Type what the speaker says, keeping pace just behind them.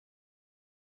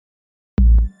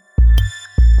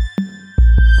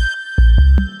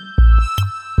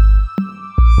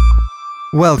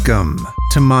Welcome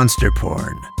to Monster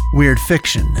Porn, weird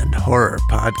fiction and horror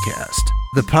podcast.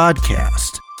 The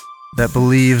podcast that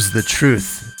believes the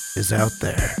truth is out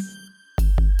there.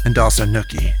 And also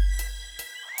Nookie.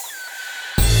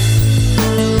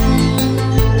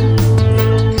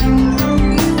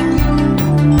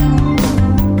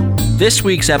 This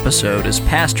week's episode is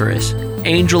Pastoress,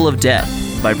 Angel of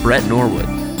Death by Brett Norwood.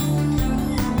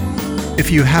 If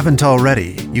you haven't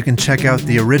already, you can check out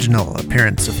the original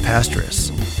appearance of Pastoress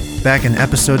back in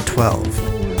episode 12.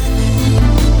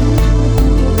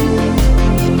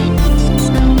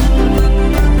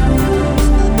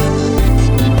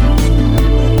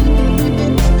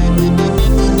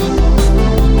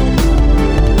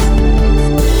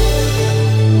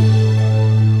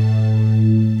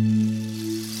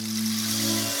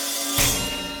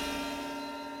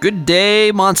 Good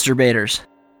day, Monster Baiters.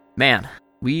 Man,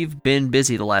 we've been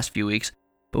busy the last few weeks,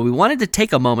 but we wanted to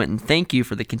take a moment and thank you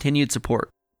for the continued support.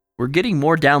 We're getting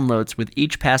more downloads with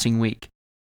each passing week.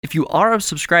 If you are a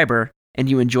subscriber and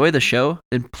you enjoy the show,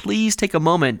 then please take a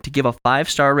moment to give a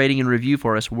 5-star rating and review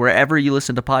for us wherever you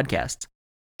listen to podcasts.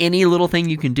 Any little thing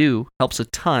you can do helps a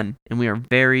ton, and we are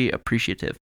very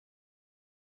appreciative.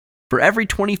 For every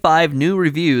 25 new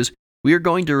reviews, we are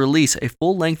going to release a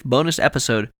full-length bonus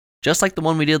episode just like the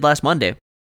one we did last Monday.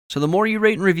 So the more you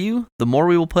rate and review, the more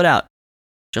we will put out,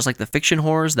 just like the fiction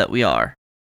horrors that we are.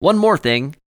 One more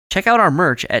thing, check out our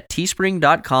merch at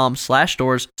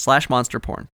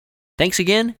teespring.com/stores/monsterporn. Thanks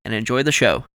again, and enjoy the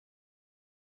show.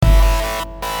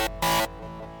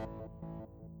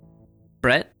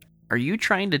 Brett, are you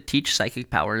trying to teach psychic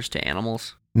powers to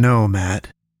animals? No,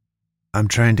 Matt. I'm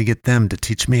trying to get them to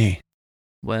teach me.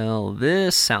 Well,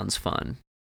 this sounds fun.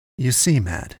 You see,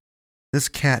 Matt, this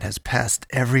cat has passed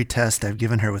every test I've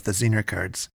given her with the Zener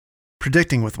cards,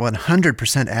 predicting with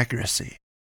 100% accuracy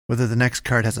whether the next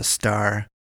card has a star,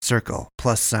 circle,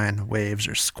 plus sign, waves,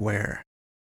 or square.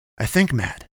 I think,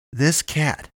 Matt, this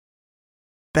cat,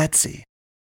 Betsy,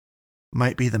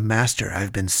 might be the master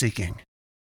I've been seeking.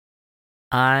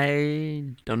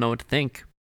 I don't know what to think.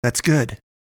 That's good.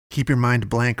 Keep your mind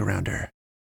blank around her.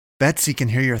 Betsy can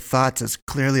hear your thoughts as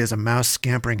clearly as a mouse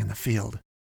scampering in the field.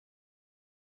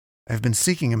 I've been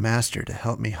seeking a master to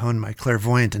help me hone my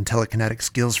clairvoyant and telekinetic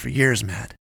skills for years,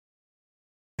 Matt.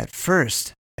 At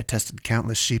first, I tested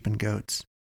countless sheep and goats,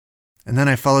 and then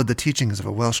I followed the teachings of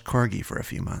a Welsh corgi for a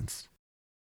few months.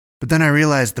 But then I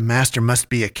realized the master must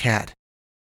be a cat,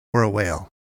 or a whale.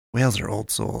 Whales are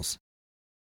old souls.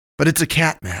 But it's a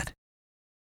cat, Matt.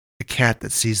 A cat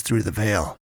that sees through the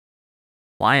veil.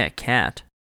 Why a cat?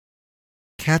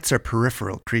 Cats are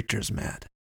peripheral creatures, Matt.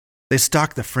 They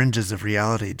stalk the fringes of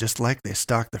reality just like they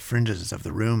stalk the fringes of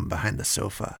the room behind the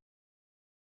sofa,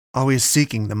 always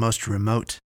seeking the most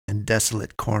remote and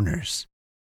desolate corners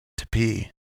to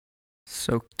pee.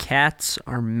 So cats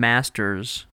are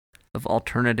masters of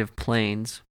alternative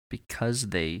planes because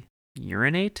they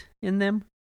urinate in them?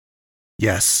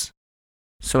 Yes.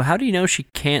 So how do you know she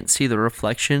can't see the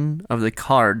reflection of the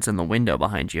cards in the window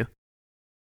behind you?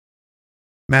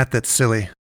 Matt, that's silly.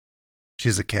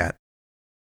 She's a cat.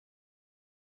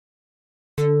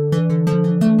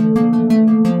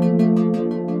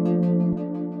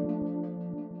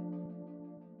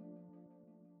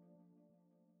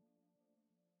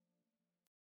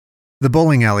 The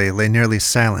bowling alley lay nearly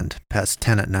silent past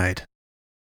 10 at night.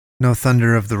 No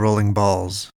thunder of the rolling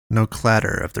balls, no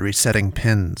clatter of the resetting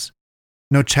pins,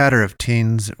 no chatter of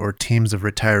teens or teams of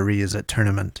retirees at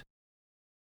tournament.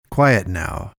 Quiet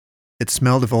now. It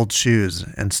smelled of old shoes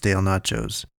and stale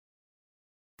nachos.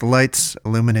 The lights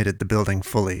illuminated the building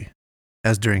fully,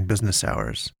 as during business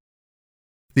hours.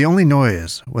 The only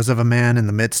noise was of a man in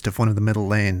the midst of one of the middle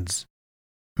lanes,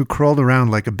 who crawled around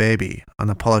like a baby on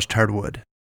the polished hardwood,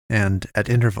 and, at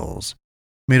intervals,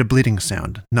 made a bleating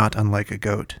sound not unlike a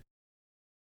goat.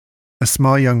 A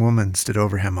small young woman stood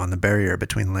over him on the barrier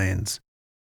between lanes.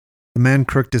 The man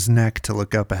crooked his neck to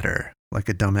look up at her, like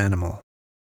a dumb animal.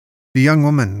 The young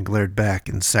woman glared back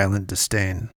in silent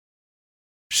disdain.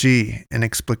 She,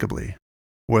 inexplicably,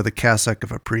 wore the cassock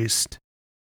of a priest.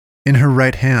 In her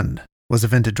right hand was a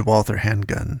vintage Walther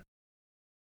handgun.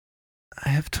 "I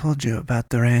have told you about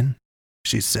the rain,"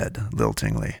 she said,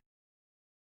 liltingly.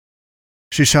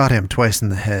 She shot him twice in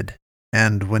the head,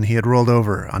 and when he had rolled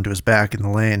over onto his back in the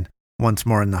lane, once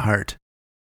more in the heart.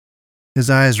 His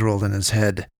eyes rolled in his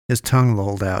head, his tongue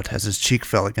lolled out as his cheek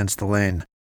fell against the lane.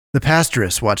 The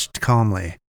pastoress watched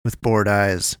calmly, with bored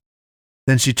eyes.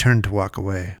 Then she turned to walk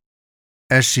away.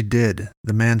 As she did,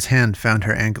 the man's hand found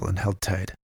her ankle and held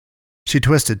tight. She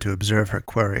twisted to observe her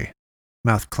quarry,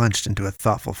 mouth clenched into a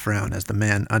thoughtful frown as the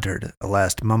man uttered a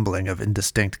last mumbling of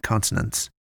indistinct consonants.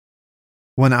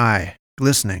 One eye,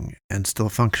 glistening and still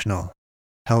functional,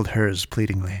 held hers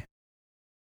pleadingly.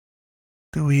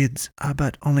 "The weeds are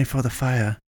but only for the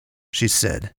fire," she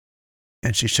said,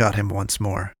 and she shot him once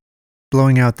more,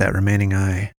 blowing out that remaining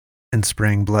eye and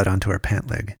spraying blood onto her pant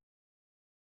leg.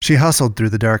 She hustled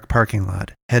through the dark parking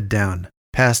lot, head down,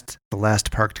 past the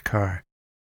last parked car.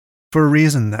 For a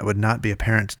reason that would not be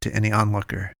apparent to any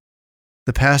onlooker,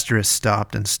 the pastoress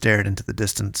stopped and stared into the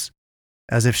distance,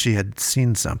 as if she had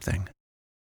seen something.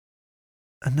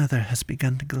 "Another has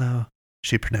begun to glow,"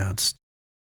 she pronounced.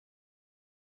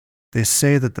 They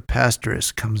say that the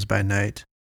pastoress comes by night,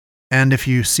 and if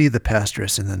you see the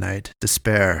pastoress in the night,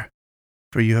 despair,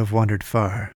 for you have wandered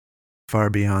far, far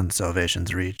beyond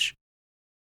salvation's reach.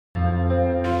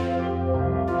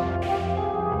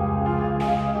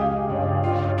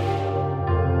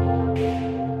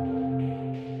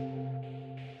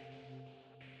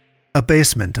 A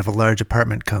basement of a large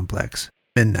apartment complex,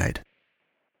 midnight.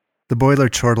 The boiler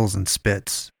chortles and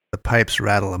spits, the pipes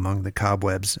rattle among the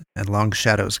cobwebs and long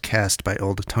shadows cast by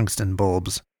old tungsten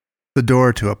bulbs. The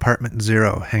door to apartment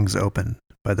 0 hangs open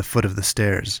by the foot of the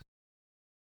stairs.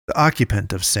 The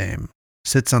occupant of same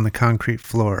sits on the concrete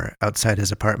floor outside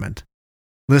his apartment,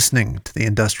 listening to the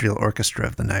industrial orchestra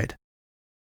of the night,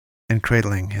 and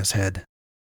cradling his head.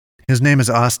 His name is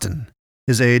Austin,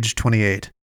 his age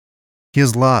 28. He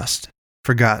is lost,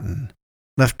 forgotten,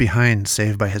 left behind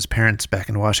save by his parents back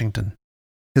in Washington.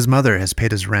 His mother has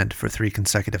paid his rent for 3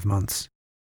 consecutive months.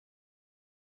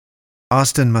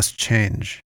 Austin must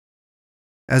change.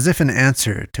 As if in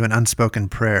answer to an unspoken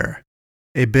prayer,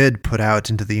 a bid put out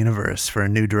into the universe for a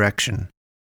new direction,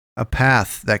 a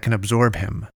path that can absorb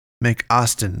him, make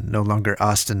Austin no longer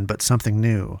Austin but something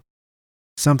new,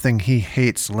 something he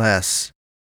hates less.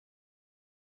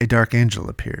 A dark angel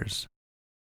appears.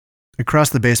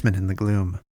 Across the basement in the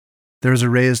gloom, there is a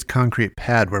raised concrete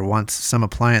pad where once some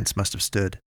appliance must have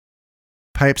stood.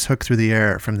 Pipes hook through the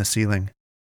air from the ceiling.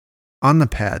 On the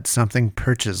pad, something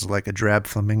perches like a drab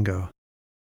flamingo.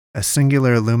 A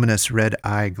singular luminous red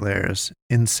eye glares,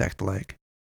 insect-like.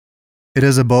 It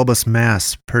is a bulbous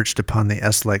mass perched upon the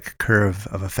S-like curve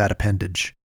of a fat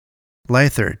appendage.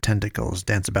 Lither tentacles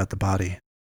dance about the body.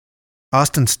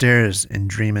 Austin stares in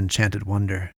dream-enchanted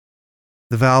wonder.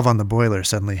 The valve on the boiler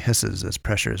suddenly hisses as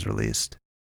pressure is released.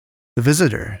 The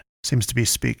visitor seems to be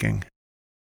speaking.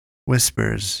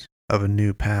 Whispers of a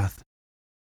new path.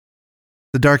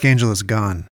 The dark angel is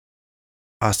gone.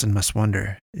 Austin must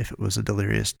wonder if it was a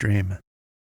delirious dream.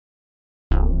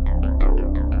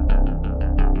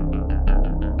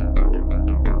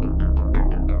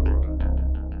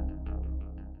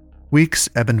 Weeks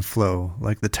ebb and flow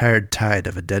like the tired tide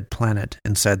of a dead planet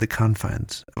inside the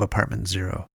confines of apartment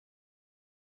 0.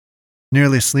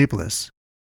 Nearly sleepless,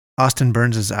 Austin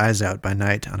burns his eyes out by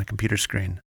night on a computer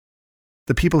screen.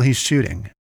 The people he's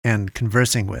shooting and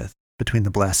conversing with between the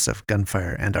blasts of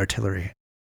gunfire and artillery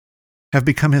have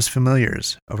become his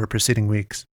familiars over preceding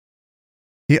weeks.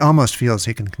 He almost feels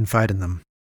he can confide in them.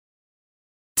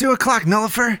 2 o'clock,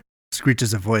 Nullifer,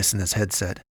 screeches a voice in his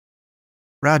headset.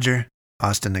 Roger,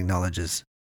 Austin acknowledges.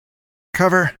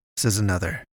 Cover, says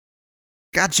another.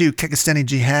 Got you, Kekistani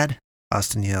Jihad,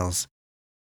 Austin yells.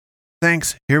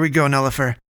 Thanks, here we go,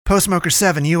 Nullifer. Postmoker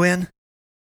 7, you in?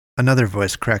 Another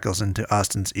voice crackles into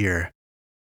Austin's ear.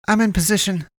 I'm in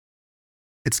position.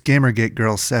 It's Gamergate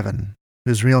Girl 7,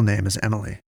 whose real name is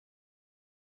Emily.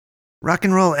 Rock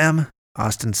and roll, Em,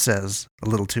 Austin says, a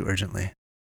little too urgently.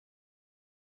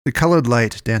 The colored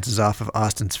light dances off of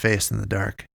Austin's face in the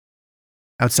dark.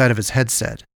 Outside of his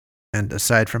headset, and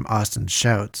aside from Austin's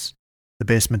shouts, the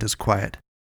basement is quiet.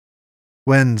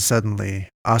 When, suddenly,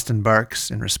 Austin barks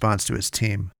in response to his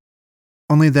team.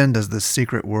 Only then does the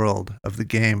secret world of the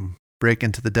game break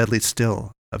into the deadly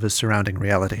still of his surrounding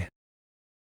reality.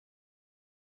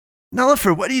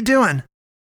 Nullifer, what are you doing?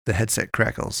 The headset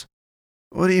crackles.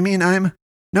 What do you mean I'm...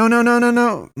 No.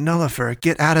 Nullifer,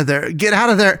 get out of there. Get out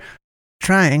of there.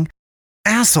 Trying.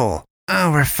 Asshole.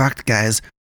 Oh, we're fucked, guys.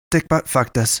 Dickbutt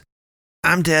fucked us.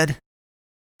 I'm dead.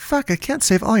 Fuck, I can't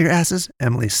save all your asses,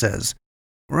 Emily says.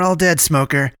 We're all dead,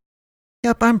 Smoker.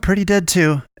 Yep, I'm pretty dead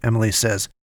too, Emily says.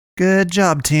 Good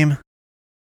job, team.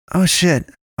 Oh shit,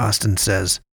 Austin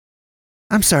says.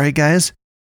 I'm sorry, guys.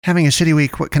 Having a shitty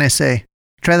week, what can I say?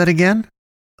 Try that again?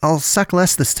 I'll suck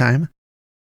less this time.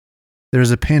 There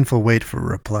is a painful wait for a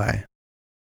reply.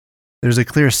 There's a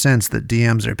clear sense that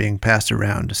DMs are being passed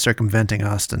around, circumventing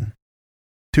Austin.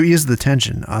 To ease the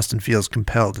tension, Austin feels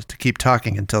compelled to keep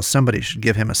talking until somebody should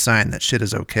give him a sign that shit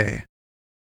is okay.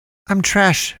 I'm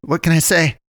trash, what can I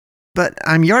say? But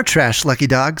I'm your trash, lucky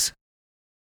dogs.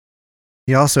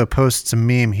 He also posts a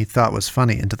meme he thought was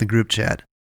funny into the group chat,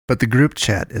 But the group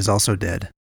chat is also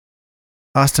dead.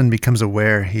 Austin becomes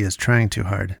aware he is trying too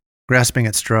hard, grasping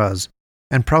at straws,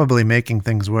 and probably making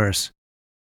things worse.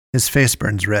 His face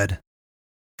burns red.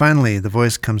 Finally, the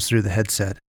voice comes through the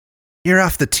headset. "You're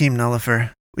off the team,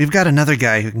 Nullifer. We've got another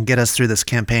guy who can get us through this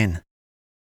campaign."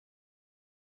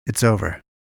 It's over.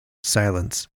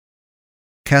 Silence.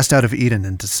 Cast out of Eden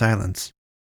into silence.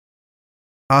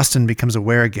 Austin becomes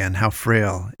aware again how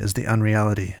frail is the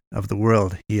unreality of the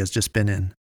world he has just been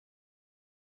in.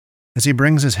 As he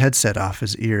brings his headset off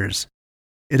his ears,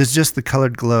 it is just the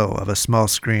colored glow of a small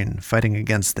screen fighting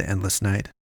against the endless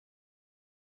night.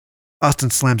 Austin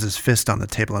slams his fist on the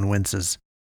table and winces.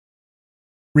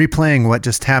 Replaying what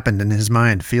just happened in his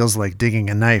mind feels like digging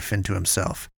a knife into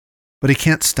himself, but he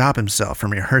can't stop himself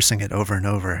from rehearsing it over and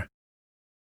over.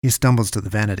 He stumbles to the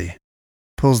vanity,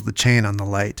 pulls the chain on the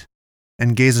light,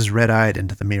 and gazes red-eyed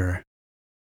into the mirror.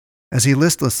 As he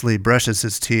listlessly brushes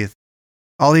his teeth,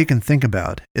 all he can think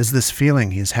about is this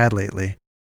feeling he's had lately,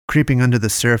 creeping under the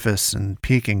surface and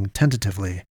peeking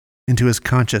tentatively into his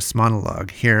conscious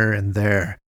monologue here and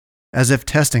there, as if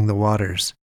testing the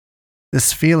waters.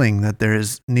 This feeling that there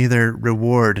is neither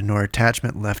reward nor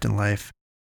attachment left in life,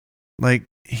 like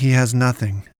he has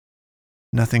nothing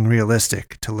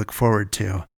realistic to look forward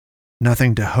to,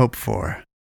 nothing to hope for,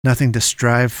 nothing to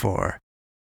strive for,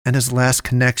 and his last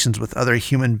connections with other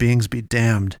human beings be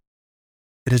damned.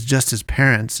 It is just his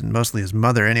parents, and mostly his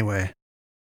mother anyway.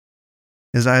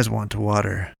 His eyes want to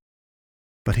water,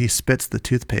 but he spits the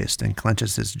toothpaste and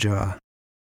clenches his jaw.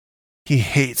 He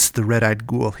hates the red-eyed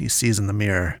ghoul he sees in the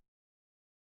mirror.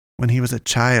 When he was a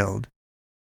child,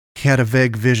 he had a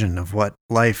vague vision of what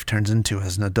life turns into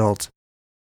as an adult.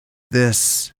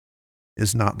 This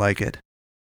is not like it.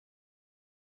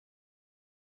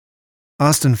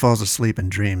 Austin falls asleep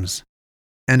and dreams,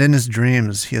 and in his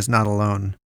dreams he is not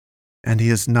alone, and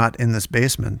he is not in this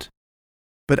basement,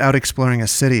 but out exploring a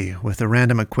city with a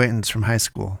random acquaintance from high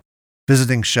school,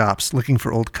 visiting shops, looking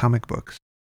for old comic books.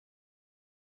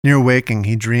 Near waking,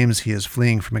 he dreams he is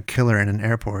fleeing from a killer in an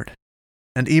airport,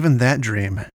 and even that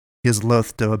dream he is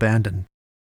loath to abandon,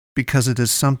 because it is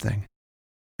something.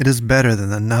 It is better than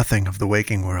the nothing of the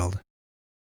waking world.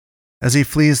 As he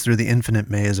flees through the infinite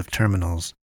maze of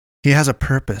terminals, he has a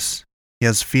purpose, he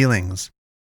has feelings.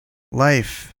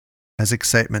 Life has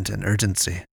excitement and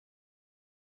urgency.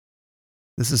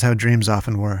 This is how dreams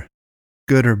often were.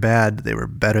 Good or bad, they were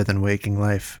better than waking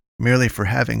life, merely for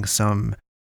having some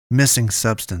missing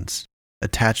substance,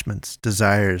 attachments,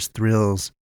 desires,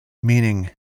 thrills,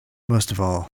 meaning, most of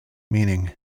all,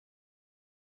 meaning.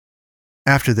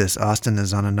 After this, Austin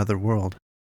is on another world.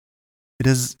 It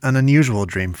is an unusual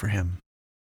dream for him.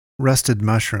 Rusted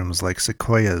mushrooms like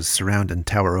sequoias surround and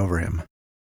tower over him.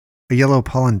 A yellow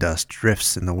pollen dust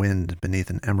drifts in the wind beneath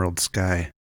an emerald sky.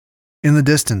 In the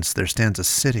distance, there stands a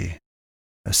city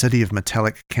of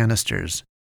metallic canisters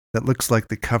that looks like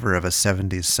the cover of a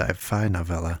 70s sci-fi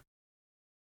novella.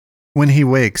 When he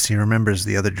wakes, he remembers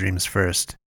the other dreams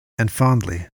first, and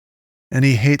fondly, and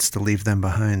he hates to leave them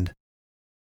behind.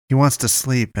 He wants to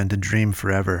sleep and to dream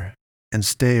forever, and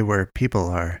stay where people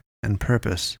are, and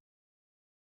purpose.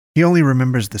 He only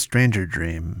remembers the stranger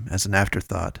dream as an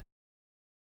afterthought,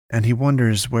 and he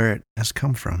wonders where it has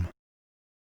come from.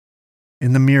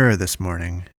 In the mirror this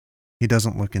morning, he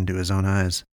doesn't look into his own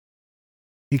eyes.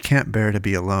 He can't bear to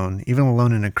be alone. Even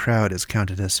alone in a crowd is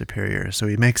counted as superior, so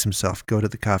he makes himself go to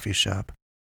the coffee shop,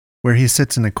 where he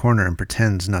sits in a corner and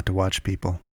pretends not to watch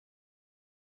people.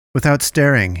 Without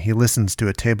staring, he listens to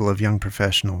a table of young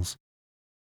professionals.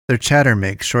 Their chatter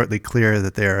makes shortly clear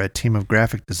that they are a team of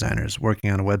graphic designers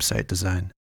working on a website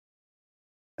design.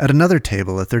 At another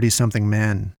table, a 30-something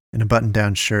man in a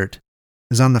button-down shirt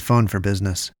is on the phone for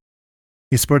business.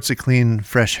 He sports a clean,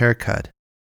 fresh haircut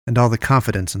and all the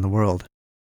confidence in the world.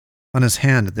 On his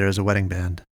hand, there is a wedding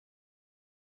band.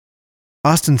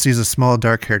 Austin sees a small,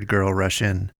 dark-haired girl rush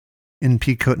in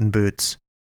peacoat and boots,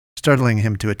 startling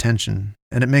him to attention,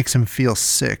 and it makes him feel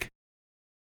sick.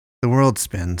 The world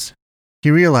spins. He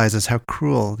realizes how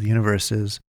cruel the universe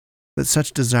is, that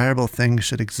such desirable things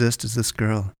should exist as this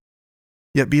girl,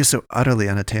 yet be so utterly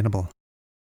unattainable.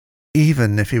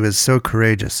 Even if he was so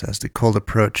courageous as to cold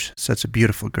approach such a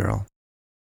beautiful girl,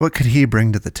 what could he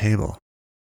bring to the table?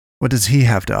 What does he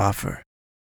have to offer?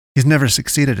 He's never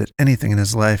succeeded at anything in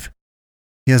his life.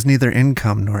 He has neither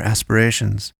income nor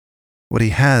aspirations. What he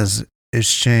has is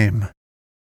shame.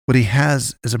 What he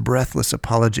has is a breathless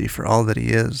apology for all that he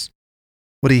is.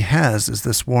 What he has is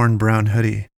this worn brown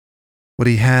hoodie. What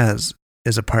he has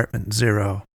is apartment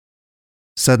 0.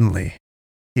 Suddenly,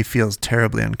 he feels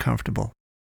terribly uncomfortable.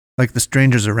 Like the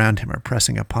strangers around him are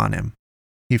pressing upon him.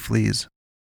 He flees.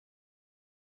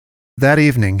 That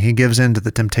evening, he gives in to the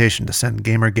temptation to send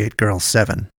Gamergate Girl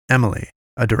 7, Emily,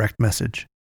 a direct message.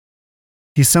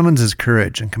 He summons his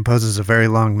courage and composes a very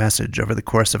long message over the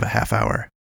course of a half hour.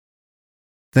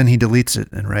 Then he deletes it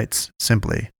and writes,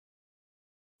 simply,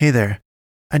 "Hey there,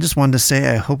 I just wanted to say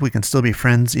I hope we can still be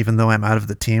friends even though I'm out of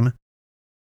the team.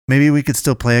 Maybe we could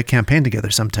still play a campaign together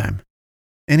sometime.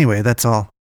 Anyway, that's all.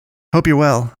 Hope you're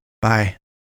well. Bye."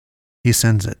 He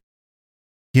sends it.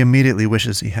 He immediately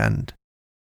wishes he hadn't.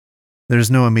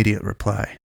 There's no immediate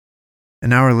reply.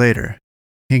 An hour later,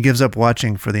 he gives up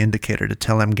watching for the indicator to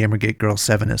tell him Gamergate Girl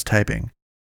 7 is typing,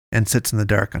 and sits in the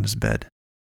dark on his bed.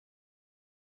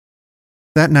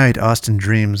 That night, Austin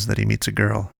dreams that he meets a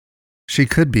girl. She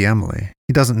could be Emily.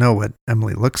 He doesn't know what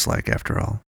Emily looks like, after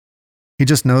all. He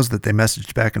just knows that they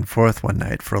messaged back and forth one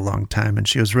night for a long time, and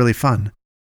she was really fun.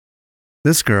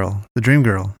 This girl, the dream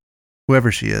girl,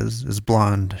 whoever she is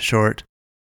blonde, short,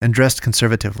 and dressed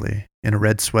conservatively in a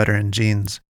red sweater and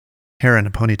jeans, hair in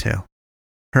a ponytail.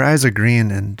 Her eyes are green,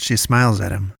 and she smiles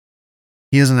at him.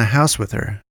 He is in a house with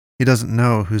her. He doesn't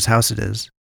know whose house it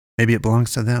is. Maybe it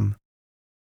belongs to them.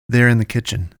 They're in the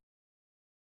kitchen.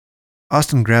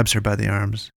 Austin grabs her by the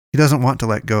arms. He doesn't want to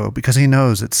let go because he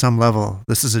knows at some level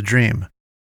this is a dream,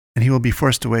 and he will be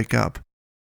forced to wake up.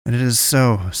 And it is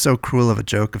so cruel of a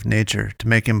joke of nature to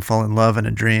make him fall in love in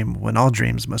a dream when all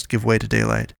dreams must give way to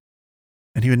daylight,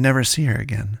 and he would never see her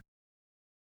again.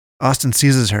 Austin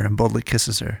seizes her and boldly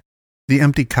kisses her. The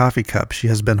empty coffee cup she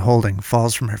has been holding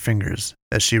falls from her fingers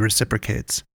as she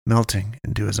reciprocates, melting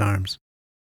into his arms.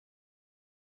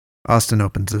 Austin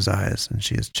opens his eyes, and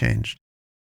she has changed,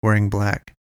 wearing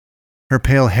black. Her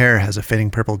pale hair has a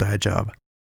fading purple dye job.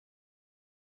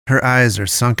 Her eyes are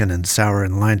sunken and sour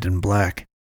and lined in black.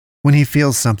 When he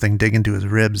feels something dig into his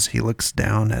ribs, he looks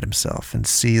down at himself and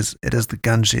sees it is the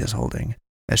gun she is holding,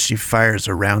 as she fires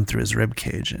a round through his rib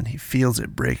cage, and he feels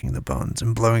it breaking the bones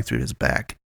and blowing through his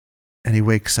back, and he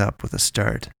wakes up with a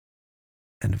start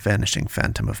and vanishing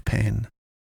phantom of pain.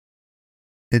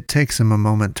 It takes him a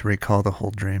moment to recall the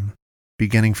whole dream,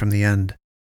 beginning from the end,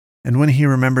 and when he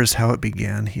remembers how it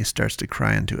began, he starts to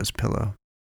cry into his pillow.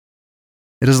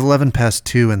 It is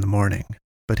 2:11 in the morning,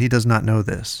 but he does not know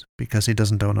this because he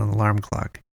doesn't own an alarm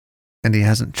clock, and he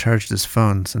hasn't charged his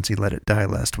phone since he let it die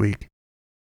last week.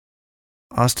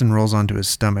 Austin rolls onto his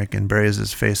stomach and buries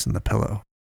his face in the pillow.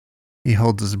 He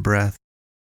holds his breath,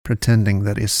 pretending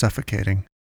that he is suffocating.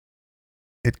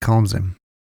 It calms him.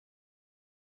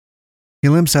 He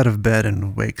limps out of bed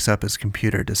and wakes up his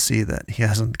computer to see that he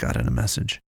hasn't gotten a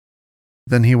message.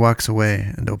 Then he walks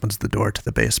away and opens the door to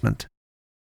the basement.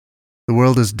 The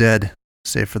world is dead,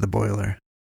 save for the boiler.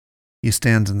 He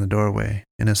stands in the doorway,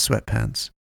 in his sweatpants,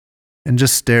 and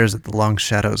just stares at the long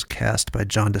shadows cast by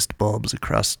jaundiced bulbs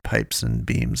across pipes and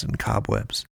beams and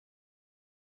cobwebs.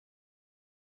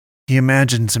 He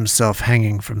imagines himself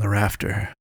hanging from the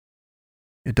rafter.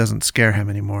 It doesn't scare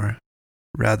him anymore.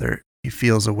 Rather, he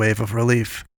feels a wave of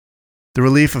relief. The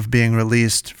relief of being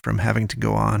released from having to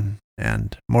go on,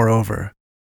 and, moreover,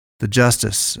 the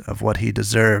justice of what he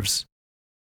deserves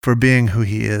for being who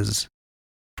he is,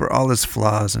 for all his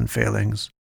flaws and failings.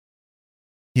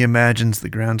 He imagines the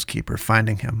groundskeeper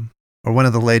finding him, or one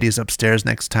of the ladies upstairs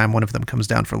next time one of them comes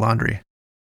down for laundry.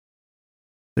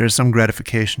 There is some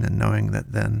gratification in knowing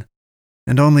that then,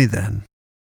 and only then,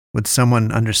 would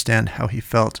someone understand how he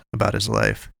felt about his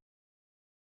life.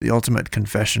 The ultimate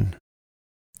confession,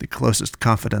 the closest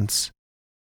confidence,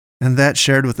 and that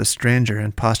shared with a stranger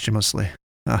and posthumously.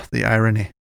 Ah, the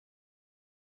irony.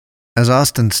 As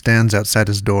Austin stands outside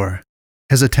his door,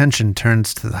 his attention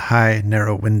turns to the high,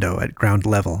 narrow window at ground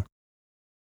level.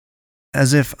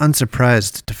 As if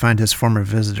unsurprised to find his former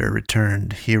visitor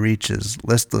returned, he reaches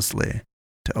listlessly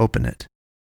to open it.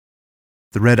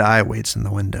 The red eye waits in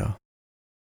the window.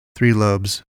 3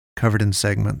 lobes, covered in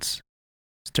segments,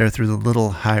 stare through the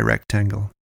little high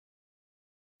rectangle.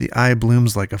 The eye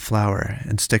blooms like a flower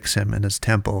and sticks him in his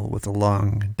temple with a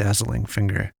long, dazzling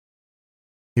finger.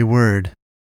 A word,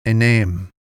 a name,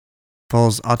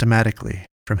 falls automatically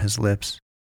from his lips.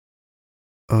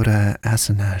 Oda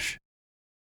Asanash.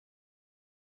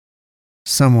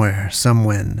 Somewhere,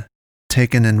 somewhen,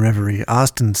 taken in reverie,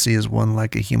 Austin sees one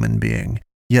like a human being,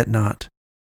 yet not.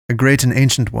 A great and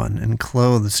ancient one, in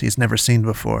clothes he's never seen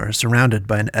before, surrounded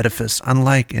by an edifice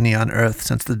unlike any on earth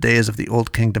since the days of the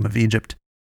old kingdom of Egypt.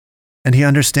 And he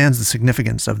understands the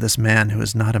significance of this man who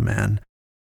is not a man,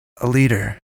 a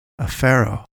leader, a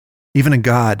pharaoh, even a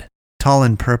god, tall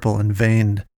and purple and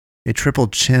veined, a triple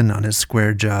chin on his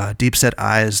square jaw, deep-set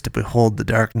eyes to behold the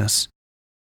darkness,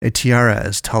 a tiara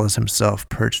as tall as himself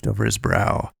perched over his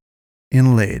brow,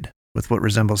 inlaid with what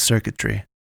resembles circuitry,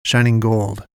 shining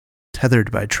gold,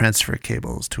 tethered by transfer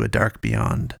cables to a dark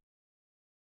beyond.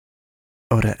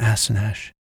 Oda Asenash,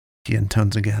 he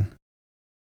intones again.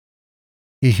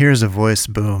 He hears a voice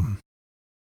boom.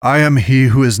 I am he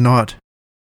who is not.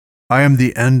 I am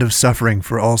the end of suffering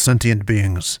for all sentient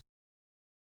beings.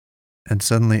 And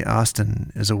suddenly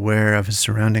Austin is aware of his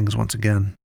surroundings once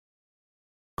again.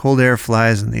 Cold air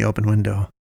flies in the open window.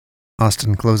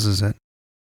 Austin closes it.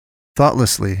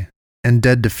 Thoughtlessly, and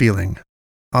dead to feeling,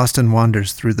 Austin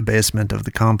wanders through the basement of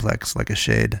the complex like a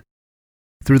shade.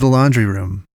 Through the laundry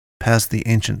room, past the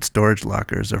ancient storage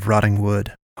lockers of rotting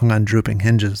wood hung on drooping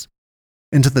hinges,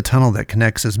 into the tunnel that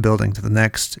connects his building to the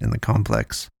next in the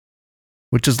complex,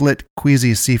 which is lit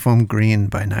queasy seafoam green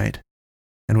by night,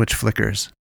 and which flickers.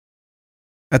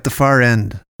 At the far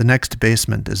end, the next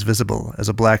basement is visible as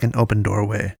a blackened open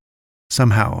doorway,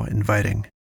 somehow inviting.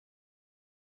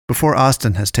 Before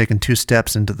Austin has taken 2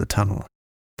 steps into the tunnel,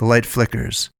 the light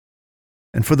flickers,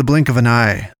 and for the blink of an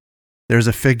eye, there is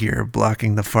a figure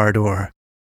blocking the far door,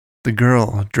 the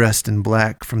girl dressed in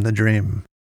black from the dream,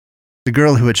 the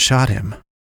girl who had shot him.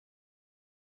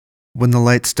 When the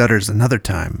light stutters another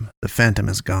time, the phantom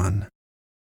is gone.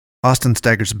 Austin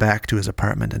staggers back to his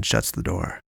apartment and shuts the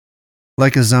door.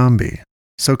 Like a zombie,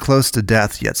 so close to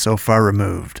death yet so far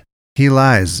removed, he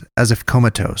lies as if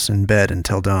comatose in bed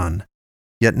until dawn,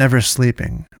 yet never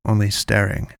sleeping, only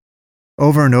staring.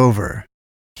 Over and over,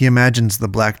 he imagines the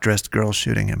black-dressed girl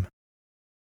shooting him,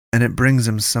 and it brings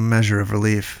him some measure of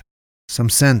relief, some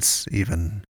sense,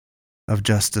 even, of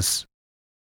justice.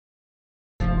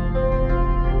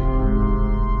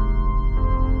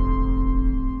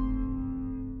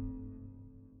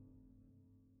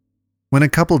 When a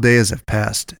couple days have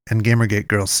passed and Gamergate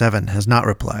Girl 7 has not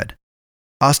replied,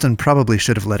 Austin probably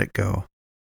should have let it go,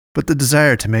 but the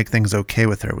desire to make things okay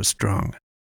with her was strong,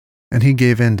 and he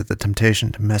gave in to the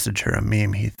temptation to message her a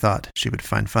meme he thought she would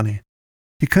find funny.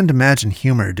 He couldn't imagine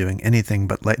humor doing anything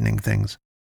but lightening things,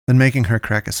 then making her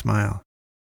crack a smile.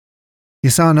 He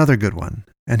saw another good one,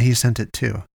 and he sent it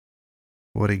too.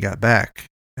 What he got back,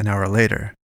 an hour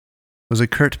later, was a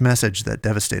curt message that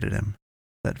devastated him,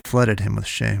 that flooded him with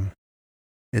shame.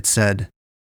 It said,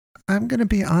 I'm going to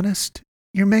be honest.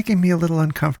 You're making me a little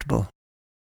uncomfortable.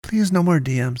 Please, no more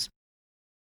DMs.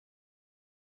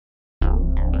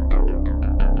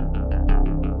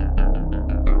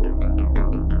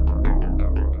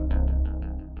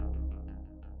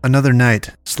 Another night,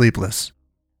 sleepless.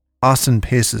 Austin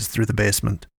paces through the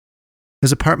basement.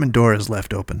 His apartment door is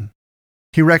left open.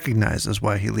 He recognizes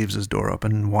why he leaves his door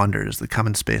open and wanders the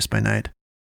common space by night.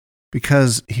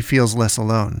 Because he feels less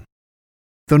alone.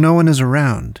 Though no one is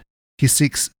around, he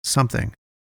seeks something,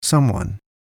 someone.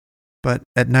 But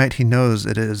at night he knows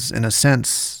it is, in a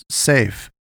sense, safe.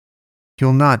 He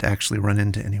will not actually run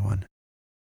into anyone.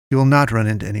 He will not run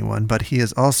into anyone, but he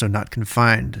is also not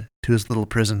confined to his little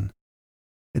prison.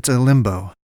 It's a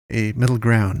limbo, a middle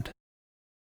ground.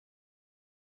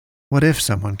 What if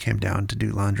someone came down to do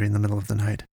laundry in the middle of the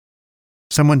night?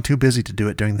 Someone too busy to do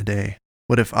it during the day.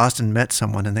 What if Austin met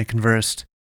someone and they conversed?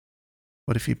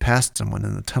 What if he passed someone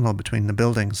in the tunnel between the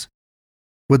buildings?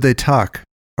 Would they talk,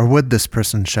 or would this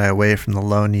person shy away from the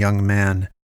lone young man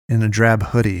in a drab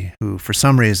hoodie who, for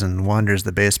some reason, wanders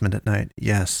the basement at night?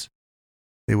 Yes,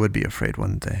 they would be afraid,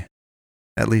 wouldn't they?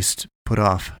 At least, put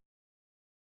off.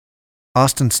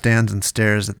 Austin stands and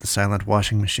stares at the silent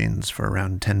washing machines for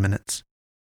around 10 minutes.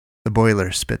 The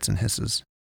boiler spits and hisses.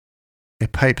 A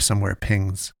pipe somewhere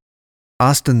pings.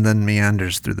 Austin then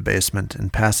meanders through the basement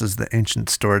and passes the ancient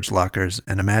storage lockers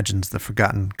and imagines the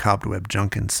forgotten cobweb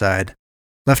junk inside,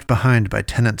 left behind by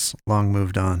tenants long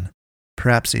moved on,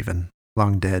 perhaps even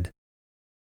long dead.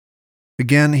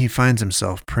 Again he finds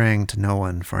himself praying to no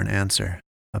one for an answer,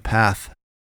 a path,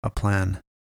 a plan.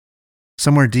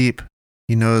 Somewhere deep,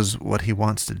 he knows what he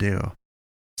wants to do,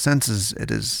 senses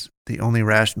it is the only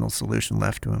rational solution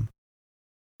left to him.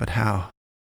 But how?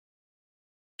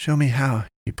 Show me how,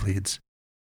 he pleads.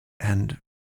 And,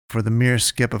 for the mere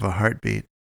skip of a heartbeat,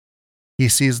 he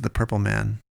sees the purple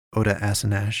man, Oda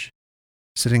Asenash,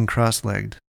 sitting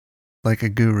cross-legged, like a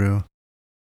guru,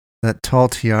 that tall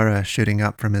tiara shooting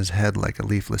up from his head like a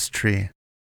leafless tree.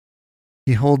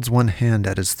 He holds one hand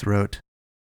at his throat,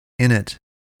 in it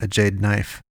a jade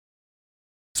knife.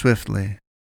 Swiftly,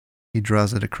 he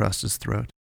draws it across his throat.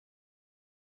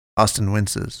 Austin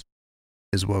winces,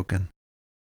 is woken.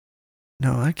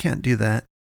 No, I can't do that,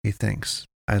 he thinks,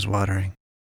 eyes watering.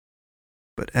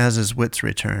 But as his wits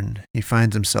return, he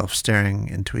finds himself staring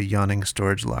into a yawning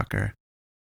storage locker,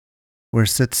 where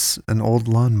sits an old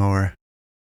lawnmower.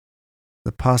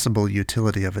 The possible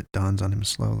utility of it dawns on him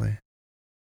slowly.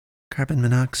 Carbon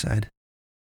monoxide.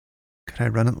 Could I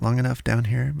run it long enough down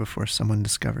here before someone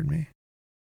discovered me?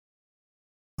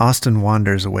 Austin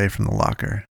wanders away from the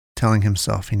locker, telling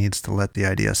himself he needs to let the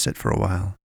idea sit for a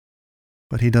while.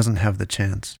 But he doesn't have the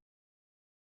chance.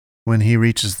 When he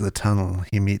reaches the tunnel,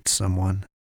 he meets someone.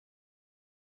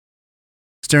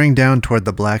 Staring down toward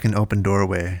the black and open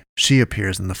doorway, she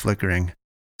appears in the flickering,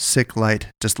 sick light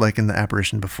just like in the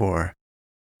apparition before.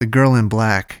 The girl in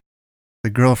black, the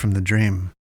girl from the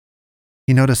dream.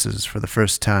 He notices for the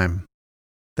first time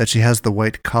that she has the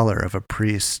white collar of a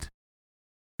priest,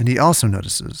 and he also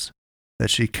notices that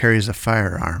she carries a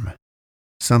firearm,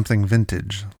 something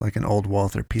vintage like an old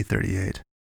Walther P-38,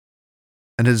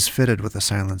 and it is fitted with a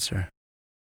silencer.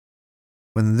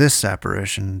 When this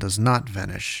apparition does not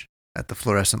vanish at the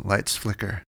fluorescent light's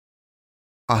flicker,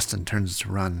 Austin turns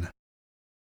to run.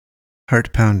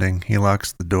 Heart pounding, he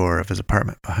locks the door of his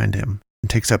apartment behind him and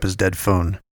takes up his dead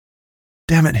phone.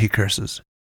 Damn it, he curses,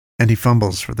 and he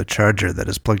fumbles for the charger that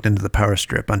is plugged into the power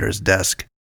strip under his desk.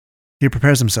 He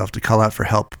prepares himself to call out for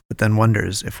help, but then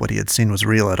wonders if what he had seen was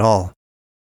real at all.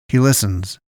 He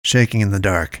listens, shaking in the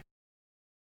dark,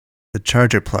 the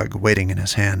charger plug waiting in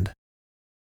his hand.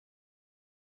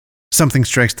 Something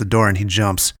strikes the door and he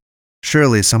jumps.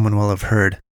 Surely someone will have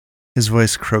heard. His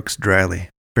voice croaks dryly,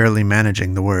 barely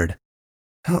managing the word.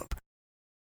 Help.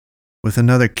 With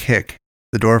another kick,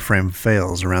 the doorframe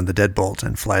fails around the deadbolt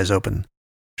and flies open.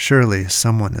 Surely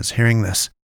someone is hearing this.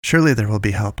 Surely there will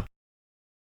be help.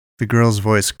 The girl's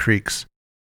voice creaks.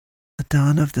 The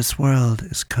dawn of this world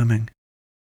is coming.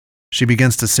 She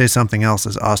begins to say something else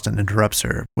as Austin interrupts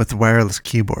her with the wireless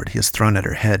keyboard he has thrown at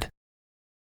her head.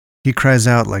 He cries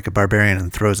out like a barbarian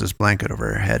and throws his blanket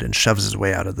over her head and shoves his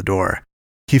way out of the door.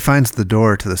 He finds the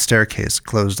door to the staircase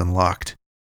closed and locked.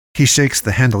 He shakes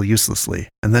the handle uselessly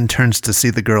and then turns to see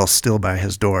the girl still by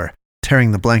his door,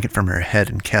 tearing the blanket from her head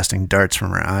and casting darts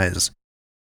from her eyes.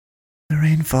 The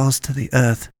rain falls to the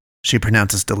earth, she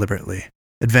pronounces deliberately,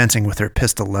 advancing with her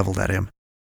pistol leveled at him,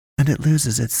 and it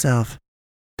loses itself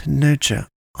to nurture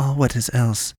all what is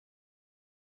else.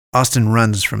 Austin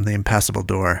runs from the impassable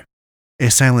door. A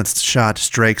silenced shot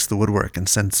strikes the woodwork and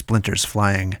sends splinters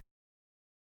flying.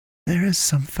 There is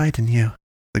some fight in you,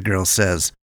 the girl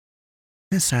says.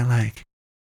 This I like.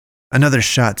 Another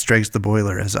shot strikes the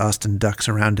boiler as Austin ducks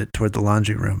around it toward the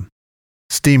laundry room.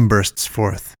 Steam bursts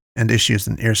forth and issues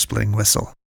an ear-splitting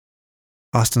whistle.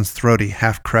 Austin's throaty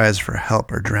half-cries for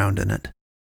help are drowned in it.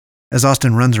 As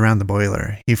Austin runs around the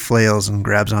boiler, he flails and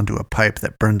grabs onto a pipe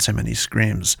that burns him and he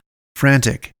screams.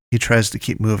 Frantic, he tries to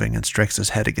keep moving and strikes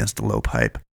his head against the low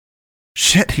pipe.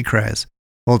 Shit, he cries,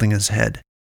 holding his head.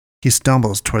 He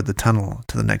stumbles toward the tunnel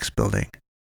to the next building.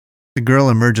 The girl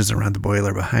emerges around the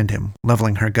boiler behind him,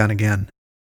 leveling her gun again.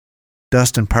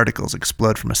 Dust and particles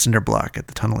explode from a cinder block at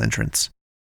the tunnel entrance.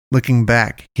 Looking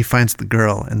back, he finds the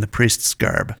girl in the priest's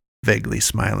garb, vaguely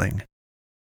smiling.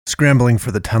 Scrambling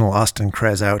for the tunnel, Austin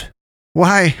cries out,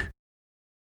 Why?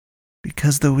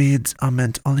 Because the weeds are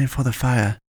meant only for the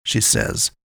fire, she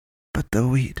says, but the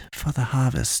wheat for the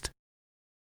harvest.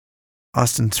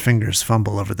 Austin's fingers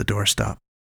fumble over the doorstop.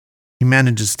 He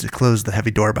manages to close the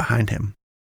heavy door behind him.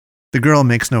 The girl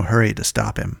makes no hurry to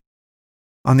stop him.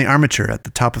 On the armature at the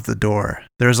top of the door,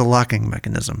 there is a locking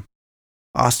mechanism.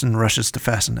 Austin rushes to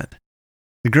fasten it.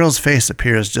 The girl's face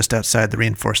appears just outside the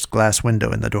reinforced glass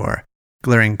window in the door,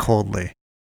 glaring coldly.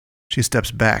 She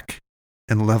steps back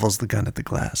and levels the gun at the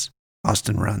glass.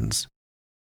 Austin runs.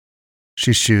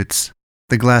 She shoots.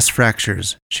 The glass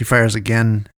fractures. She fires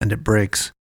again, and it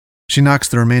breaks. She knocks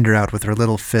the remainder out with her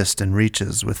little fist and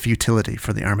reaches with futility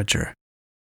for the armature.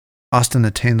 Austin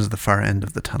attains the far end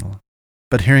of the tunnel,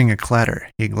 but hearing a clatter,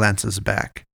 he glances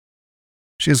back.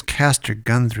 She has cast her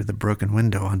gun through the broken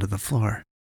window onto the floor.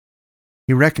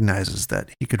 He recognizes that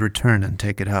he could return and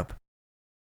take it up.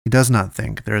 He does not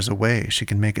think there is a way she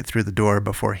can make it through the door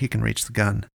before he can reach the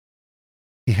gun.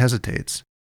 He hesitates,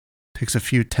 takes a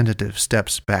few tentative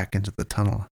steps back into the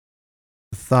tunnel.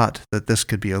 The thought that this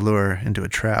could be a lure into a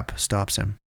trap stops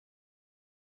him.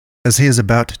 As he is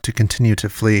about to continue to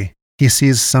flee, he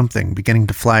sees something beginning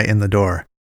to fly in the door.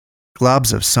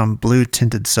 Globs of some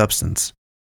blue-tinted substance.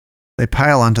 They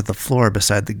pile onto the floor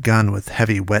beside the gun with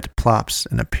heavy, wet plops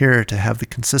and appear to have the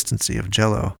consistency of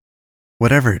Jell-O.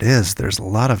 Whatever it is, there's a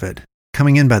lot of it,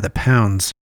 coming in by the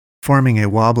pounds, forming a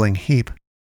wobbling heap.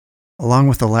 Along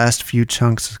with the last few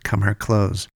chunks come her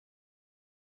clothes.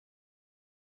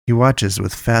 He watches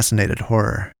with fascinated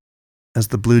horror as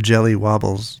the blue jelly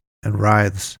wobbles and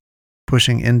writhes,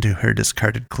 pushing into her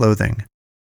discarded clothing,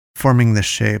 forming the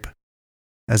shape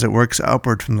as it works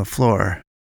outward from the floor,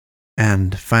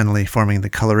 and finally forming the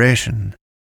coloration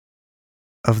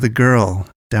of the girl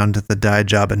down to the dye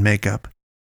job and makeup.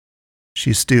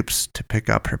 She stoops to pick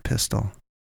up her pistol.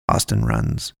 Austin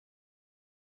runs.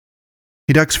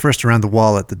 He ducks first around the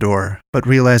wall at the door, but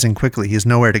realizing quickly he's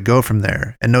nowhere to go from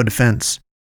there and no defense,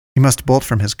 he must bolt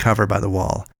from his cover by the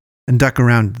wall and duck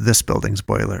around this building's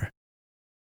boiler.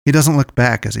 He doesn't look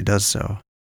back as he does so.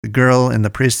 The girl in the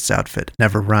priest's outfit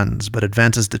never runs, but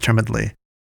advances determinedly,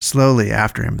 slowly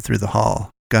after him through the hall,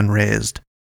 gun raised.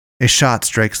 A shot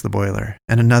strikes the boiler,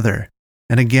 and another,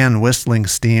 and again whistling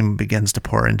steam begins to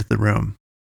pour into the room.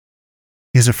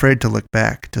 He is afraid to look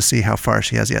back to see how far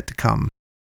she has yet to come.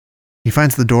 He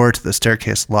finds the door to the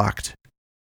staircase locked,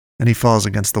 and he falls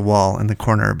against the wall in the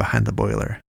corner behind the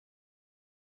boiler.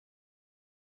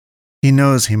 He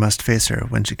knows he must face her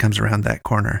when she comes around that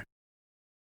corner.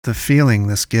 The feeling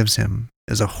this gives him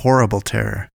is a horrible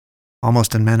terror,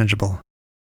 almost unmanageable,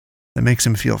 that makes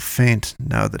him feel faint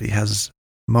now that he has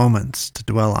moments to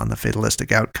dwell on the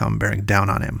fatalistic outcome bearing down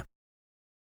on him.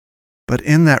 But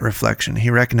in that reflection, he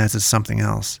recognizes something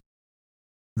else.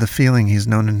 The feeling he's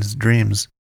known in his dreams.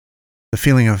 The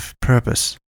feeling of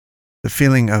purpose. The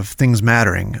feeling of things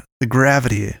mattering. The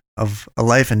gravity of a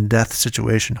life and death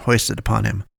situation hoisted upon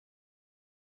him.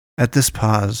 At this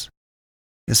pause,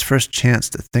 his first chance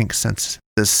to think since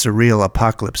this surreal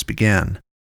apocalypse began,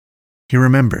 he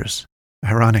remembers,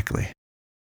 ironically,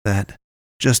 that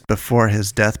just before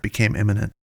his death became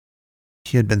imminent,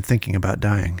 he had been thinking about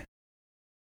dying.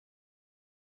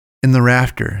 In the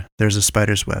rafter, there's a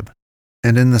spider's web,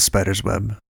 and in the spider's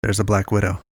web, there's a black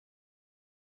widow.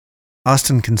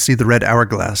 Austin can see the red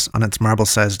hourglass on its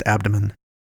marble-sized abdomen,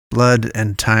 blood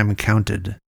and time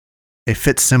counted, a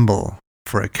fit symbol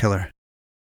for a killer.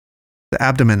 The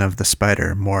abdomen of the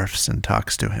spider morphs and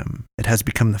talks to him. It has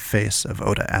become the face of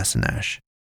Oda Asanash,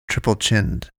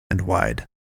 triple-chinned and wide.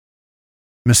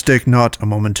 Mistake not a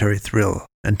momentary thrill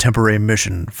and temporary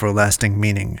mission for lasting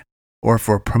meaning, or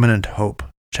for permanent hope,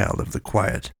 child of the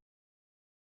quiet.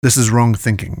 This is wrong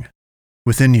thinking.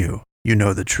 Within you, you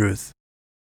know the truth.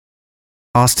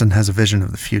 Austin has a vision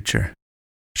of the future,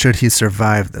 should he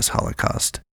survive this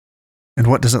Holocaust. And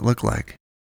what does it look like?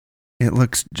 It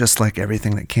looks just like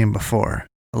everything that came before,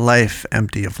 a life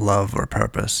empty of love or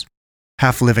purpose,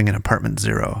 half living in apartment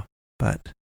 0,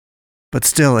 But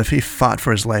still, if he fought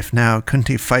for his life now, couldn't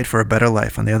he fight for a better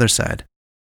life on the other side?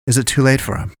 Is it too late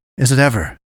for him? Is it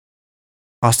ever?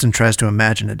 Austin tries to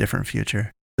imagine a different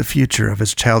future, the future of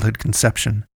his childhood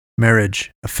conception,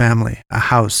 marriage, a family, a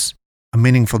house, a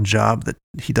meaningful job that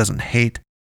he doesn't hate,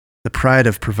 the pride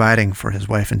of providing for his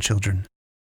wife and children.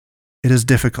 It is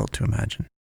difficult to imagine.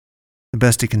 The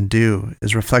best he can do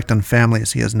is reflect on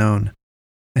families he has known,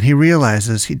 and he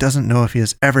realizes he doesn't know if he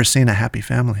has ever seen a happy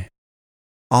family.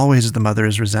 Always the mother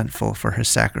is resentful for her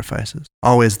sacrifices,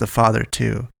 always the father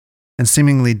too, and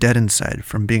seemingly dead inside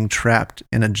from being trapped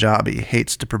in a job he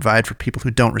hates to provide for people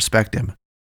who don't respect him.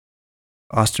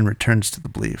 Austin returns to the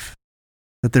belief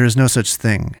that there is no such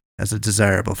thing as a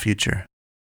desirable future.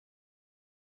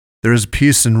 There is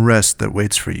peace and rest that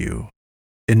waits for you,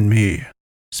 in me,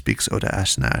 speaks Oda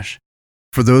Asanash,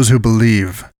 for those who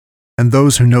believe, and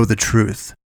those who know the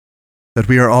truth, that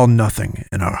we are all nothing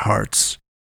in our hearts.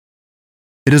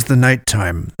 It is the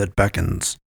nighttime that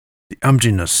beckons, the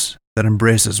emptiness that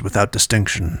embraces without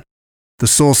distinction, the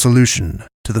sole solution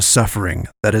to the suffering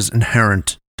that is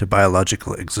inherent to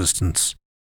biological existence.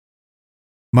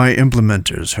 My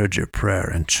implementers heard your prayer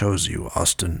and chose you,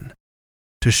 Austin,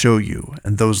 to show you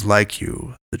and those like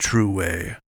you the true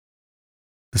way.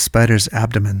 The spider's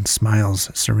abdomen smiles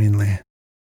serenely.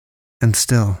 And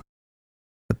still,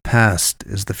 the past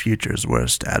is the future's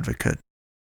worst advocate.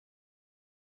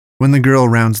 When the girl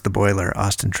rounds the boiler,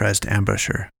 Austin tries to ambush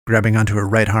her, grabbing onto her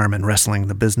right arm and wrestling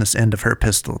the business end of her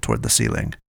pistol toward the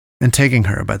ceiling, and taking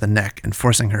her by the neck and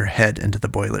forcing her head into the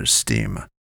boiler's steam.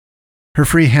 Her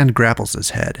free hand grapples his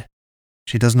head.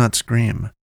 She does not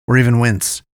scream, or even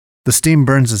wince. The steam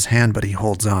burns his hand, but he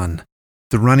holds on.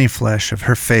 The runny flesh of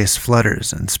her face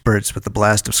flutters and spurts with the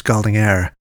blast of scalding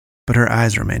air, but her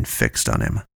eyes remain fixed on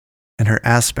him, and her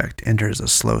aspect enters a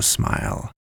slow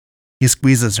smile. He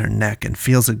squeezes her neck and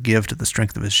feels it give to the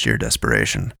strength of his sheer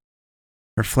desperation.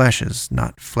 Her flesh is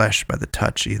not flesh by the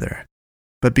touch either,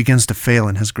 but begins to fail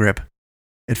in his grip.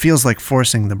 It feels like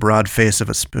forcing the broad face of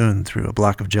a spoon through a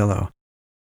block of jello.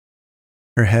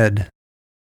 Her head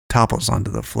topples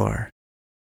onto the floor,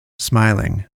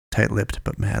 smiling, tight-lipped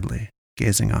but madly,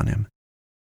 gazing on him.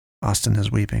 Austin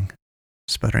is weeping,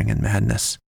 sputtering in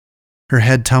madness. Her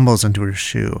head tumbles into her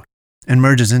shoe and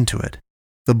merges into it.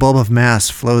 The bulb of mass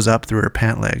flows up through her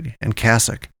pant leg and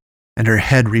cassock, and her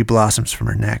head reblossoms from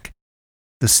her neck,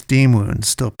 the steam wound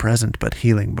still present but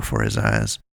healing before his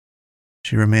eyes.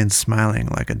 She remains smiling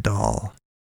like a doll.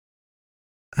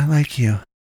 I like you,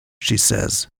 she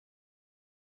says.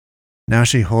 Now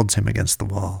she holds him against the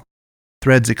wall.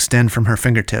 Threads extend from her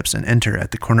fingertips and enter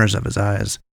at the corners of his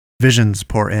eyes. Visions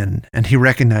pour in, and he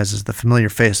recognizes the familiar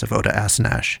face of Oda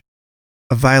Asanash.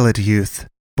 A violet youth,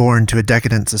 born to a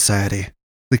decadent society.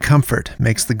 The comfort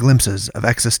makes the glimpses of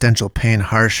existential pain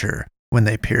harsher when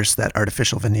they pierce that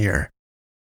artificial veneer.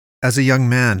 As a young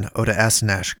man, Oda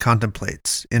Asanash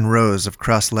contemplates in rows of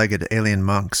cross-legged alien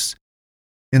monks,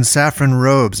 in saffron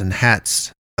robes and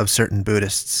hats of certain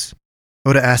Buddhists.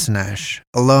 Oda Asanash,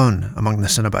 alone among the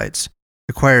Cenobites,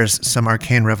 acquires some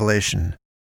arcane revelation.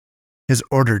 His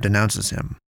order denounces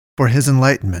him, for his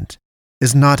enlightenment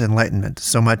is not enlightenment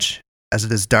so much as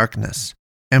it is darkness,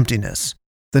 emptiness,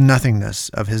 the nothingness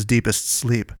of his deepest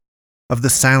sleep, of the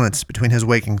silence between his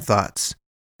waking thoughts,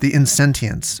 the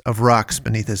insentience of rocks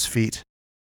beneath his feet.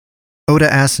 Oda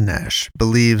Asanash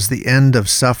believes the end of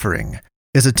suffering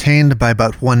is attained by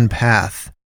but one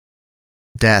path,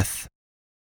 death.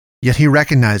 Yet he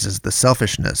recognizes the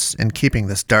selfishness in keeping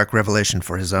this dark revelation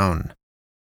for his own.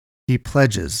 He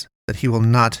pledges that he will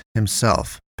not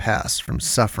himself pass from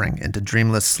suffering into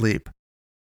dreamless sleep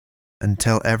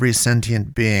until every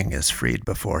sentient being is freed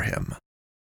before him.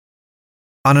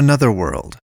 On another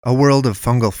world, a world of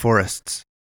fungal forests,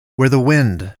 where the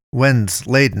wind wends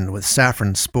laden with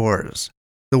saffron spores,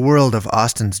 the world of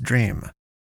Austin's dream,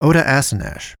 Oda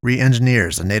Asanash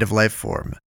re-engineers a native life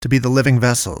form to be the living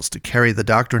vessels to carry the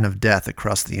doctrine of death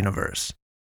across the universe.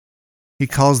 He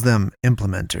calls them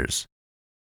implementers.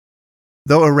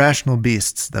 Though irrational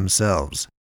beasts themselves,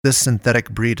 this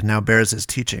synthetic breed now bears his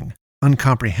teaching,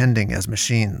 uncomprehending as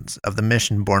machines of the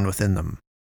mission born within them,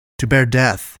 to bear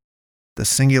death, the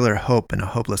singular hope in a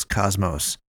hopeless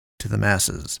cosmos, to the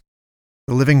masses,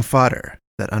 the living fodder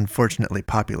that unfortunately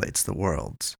populates the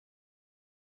worlds.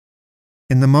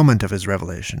 In the moment of his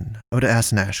revelation, Oda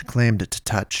Asanash claimed to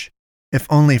touch, if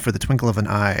only for the twinkle of an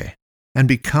eye, and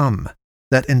become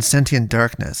that insentient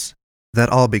darkness that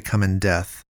all become in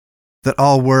death, that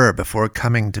all were before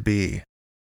coming to be.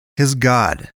 His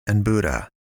God and Buddha,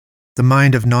 the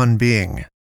mind of non-being,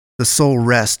 the sole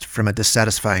rest from a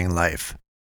dissatisfying life.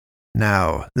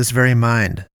 Now, this very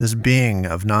mind, this being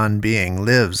of non-being,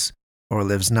 lives, or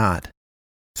lives not,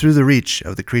 through the reach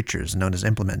of the creatures known as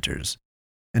implementers,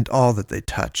 and all that they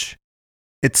touch.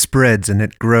 It spreads and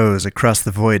it grows across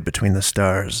the void between the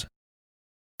stars.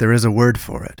 There is a word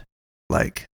for it,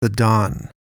 like the dawn,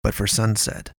 but for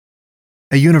sunset.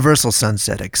 A universal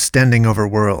sunset extending over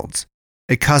worlds,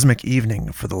 a cosmic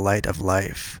evening for the light of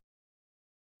life.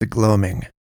 The gloaming.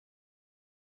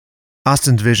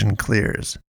 Austin's vision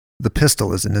clears. The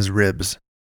pistol is in his ribs,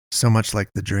 so much like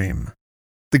the dream.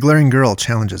 The glaring girl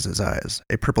challenges his eyes,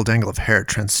 a purple dangle of hair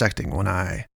transecting one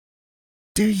eye.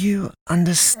 "Do you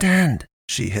understand?"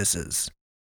 she hisses.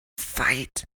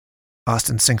 "Fight."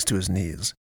 Austin sinks to his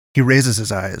knees. He raises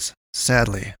his eyes,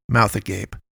 sadly, mouth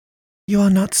agape. "You are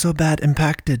not so bad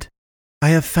impacted. I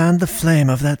have fanned the flame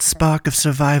of that spark of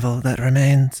survival that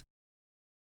remains.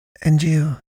 And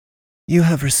you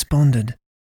have responded.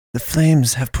 The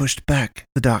flames have pushed back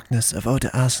the darkness of Oda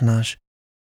Asanash,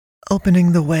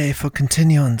 opening the way for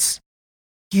continuance.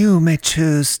 You may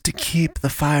choose to keep the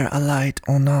fire alight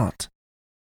or not.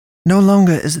 No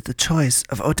longer is it the choice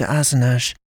of Oda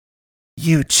Asanash.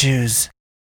 You choose.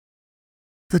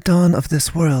 The dawn of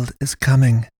this world is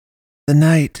coming. The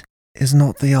night is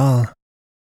not the all."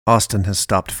 Austin has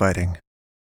stopped fighting.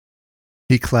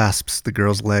 He clasps the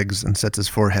girl's legs and sets his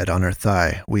forehead on her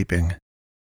thigh, weeping.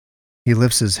 He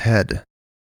lifts his head,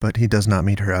 but he does not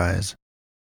meet her eyes.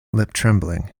 Lip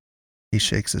trembling, he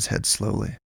shakes his head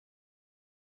slowly.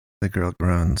 The girl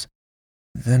groans.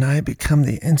 "Then I become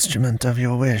the instrument of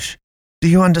your wish. Do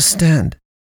you understand?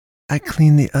 I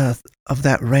clean the earth of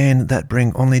that rain that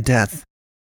bring only death,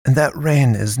 and that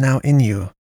rain is now in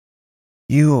you.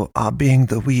 You are being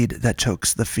the weed that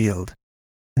chokes the field,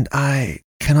 and I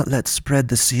cannot let spread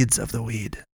the seeds of the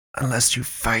weed unless you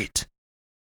fight."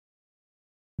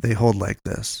 They hold like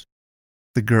this.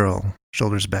 The girl,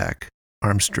 shoulders back,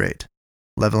 arms straight,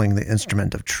 leveling the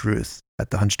instrument of truth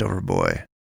at the hunched-over boy.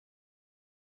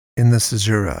 In the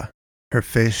caesura, her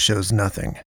face shows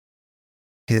nothing.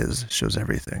 His shows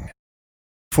everything.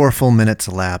 4 full minutes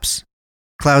elapse.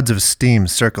 Clouds of steam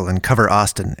circle and cover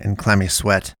Austin in clammy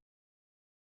sweat.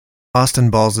 Austin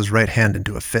balls his right hand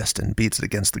into a fist and beats it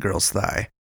against the girl's thigh.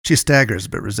 She staggers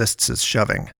but resists his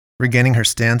shoving, regaining her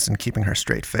stance and keeping her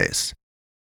straight face.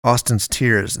 Austin's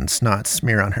tears and snot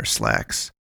smear on her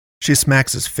slacks. She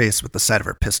smacks his face with the side of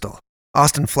her pistol.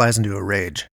 Austin flies into a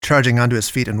rage, charging onto his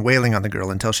feet and wailing on the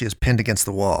girl until she is pinned against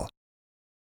the wall.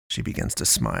 She begins to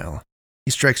smile.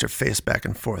 He strikes her face back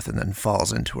and forth and then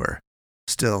falls into her,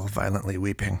 still violently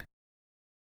weeping.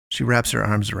 She wraps her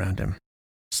arms around him.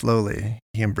 Slowly,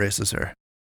 he embraces her.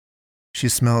 She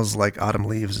smells like autumn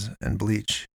leaves and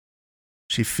bleach.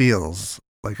 She feels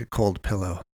like a cold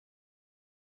pillow.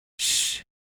 Shh,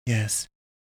 yes.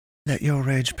 Let your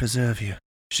rage preserve you,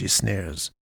 she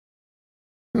sneers.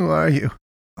 Who are you?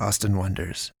 Austin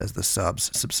wonders as the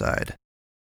sobs subside.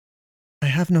 I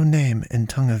have no name in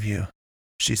tongue of you,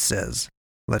 she says,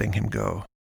 letting him go.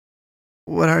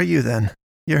 What are you then?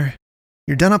 You're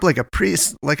done up like a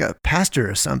priest, like a pastor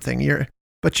or something.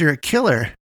 But you're a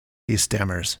killer, he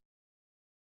stammers.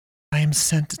 I am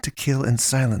sent to kill in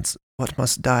silence what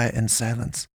must die in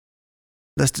silence,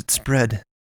 lest it spread.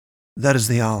 That is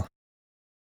the all.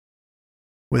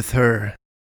 With her,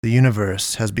 the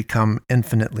universe has become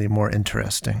infinitely more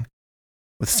interesting,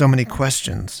 with so many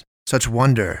questions, such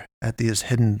wonder at these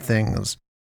hidden things,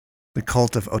 the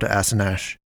cult of Ota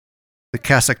Asanash, the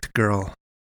cassocked girl,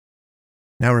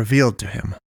 now revealed to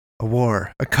him, a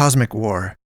war, a cosmic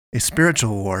war, a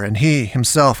spiritual war, and he,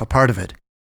 himself, a part of it.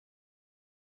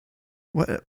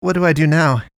 What do I do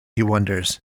now? He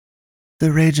wonders.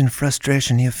 The rage and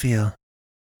frustration you feel,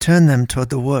 turn them toward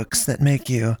the works that make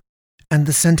you, and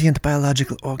the sentient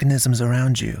biological organisms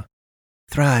around you,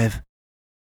 thrive.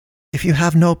 If you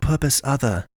have no purpose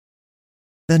other,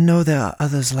 then know there are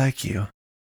others like you,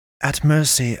 at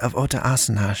mercy of Ota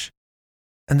Asanash,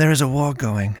 and there is a war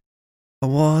going, a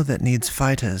war that needs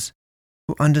fighters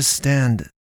who understand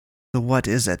the what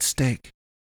is at stake.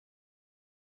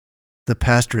 The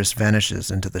pastoress vanishes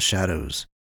into the shadows.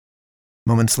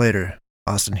 Moments later,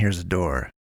 Austin hears a door.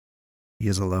 He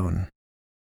is alone,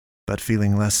 but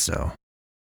feeling less so.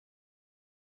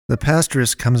 The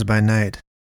pastoress comes by night,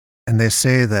 and they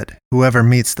say that whoever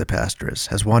meets the pastoress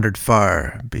has wandered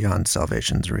far beyond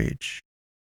salvation's reach.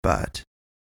 But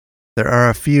there are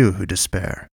a few who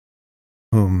despair,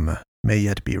 whom may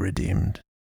yet be redeemed.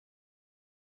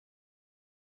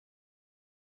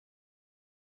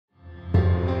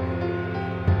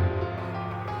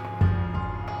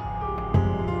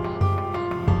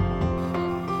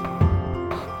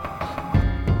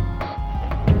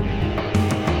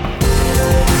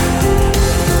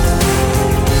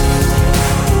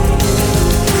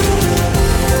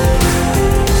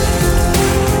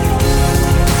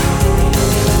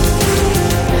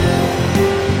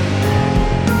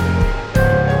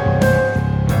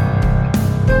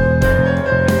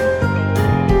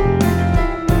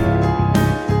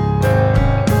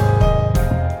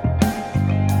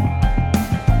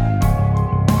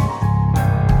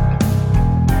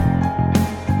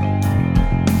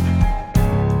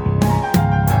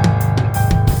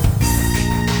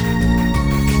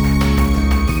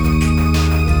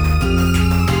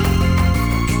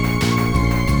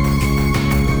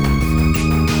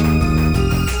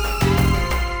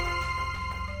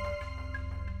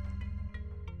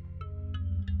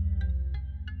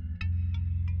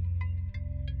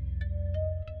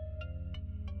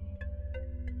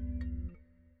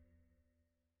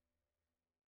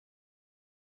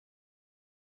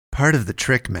 Part of the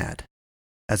trick, Matt,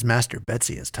 as Master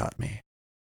Betsy has taught me,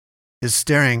 is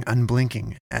staring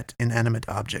unblinking at inanimate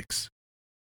objects.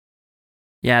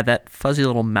 Yeah, that fuzzy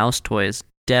little mouse toy is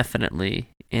definitely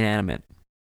inanimate.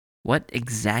 What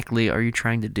exactly are you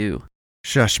trying to do?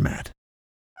 Shush, Matt.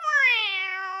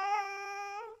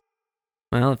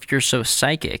 Well, if you're so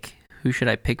psychic, who should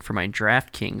I pick for my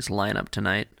DraftKings lineup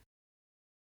tonight?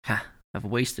 Ha, I've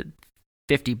wasted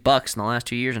 $50 in the last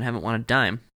 2 years and haven't won a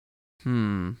dime.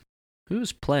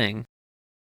 Who's playing?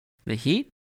 The Heat?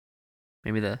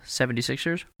 Maybe the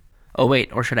 76ers? Oh,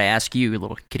 wait, or should I ask you,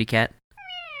 little kitty cat?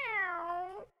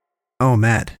 Oh,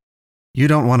 Matt, you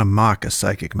don't want to mock a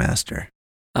psychic master.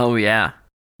 Oh, yeah.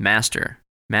 Master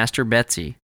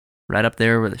Betsy. Right up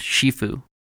there with Shifu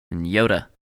and Yoda.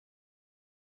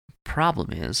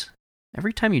 Problem is,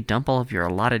 every time you dump all of your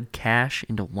allotted cash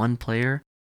into one player,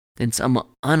 then some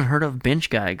unheard of bench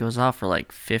guy goes off for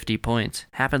like 50 points.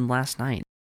 Happened last night.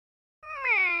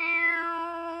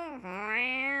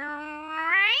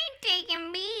 I'd take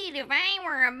a beat if I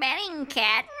were a betting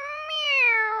cat.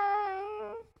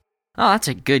 Oh, that's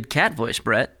a good cat voice,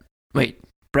 Brett. Wait,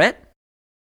 Brett?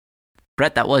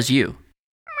 Brett, that was you.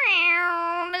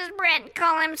 Does Brett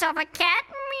call himself a cat?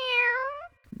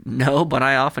 No, but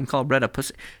I often call Brett a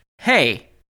pussy. Hey!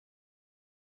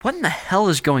 What in the hell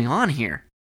is going on here?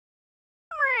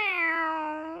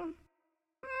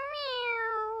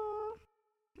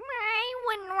 I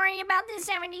wouldn't worry about the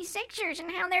 76ers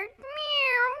and how they're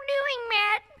doing,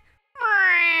 Matt.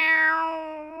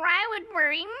 I would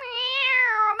worry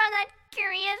about that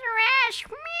curious rash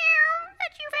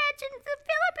that you've had since the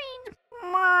Philippines.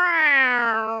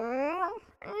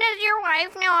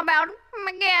 wife know about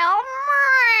Miguel?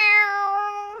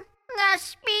 Meow. Thus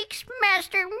speaks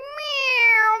Master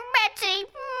Meow Betsy.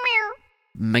 Meow.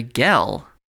 Miguel?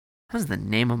 That was the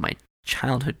name of my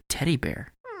childhood teddy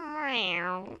bear.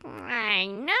 Meow. I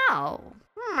know.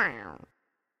 Meow.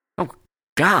 Oh,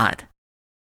 God.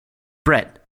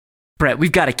 Brett,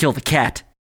 we've got to kill the cat.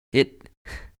 It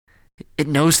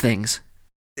knows things.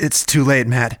 It's too late,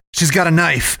 Matt. She's got a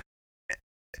knife.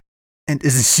 And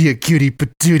isn't she a cutie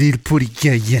patootie pootie?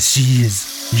 Yeah, yes, she is.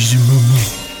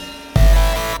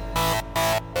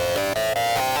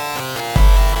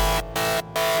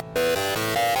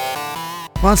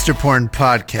 Monster Porn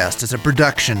Podcast is a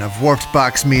production of Warped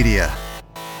Box Media.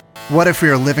 What if we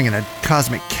were living in a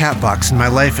cosmic cat box and my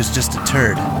life is just a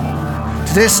turd?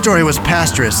 Today's story was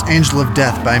Pastoress, Angel of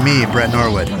Death by me, Brett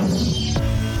Norwood.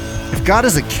 If God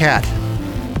is a cat,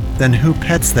 then who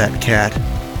pets that cat?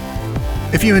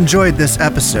 If you enjoyed this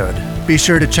episode, be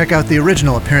sure to check out the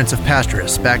original appearance of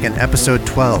Pastoress back in episode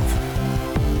 12.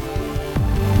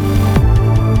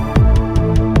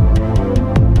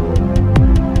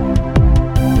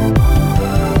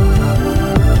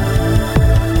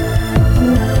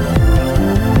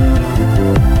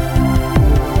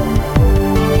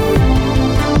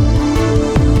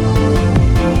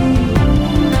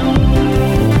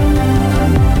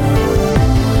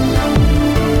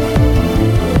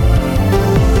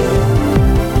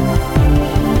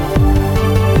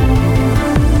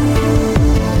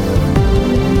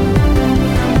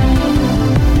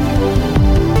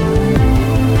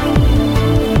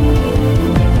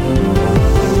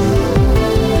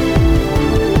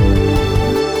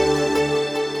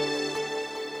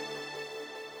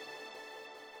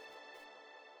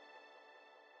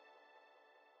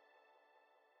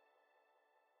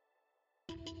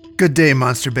 Good day,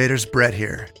 Monster Baiters. Brett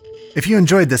here. If you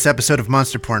enjoyed this episode of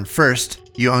Monster Porn, first,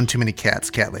 you own too many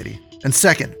cats, cat lady. And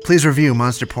second, please review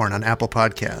Monster Porn on Apple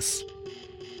Podcasts.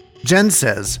 Jen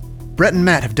says, Brett and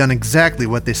Matt have done exactly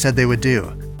what they said they would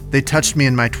do. They touched me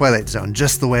in my Twilight Zone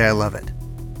just the way I love it.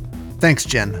 Thanks,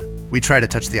 Jen. We try to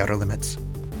touch the outer limits.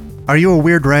 Are you a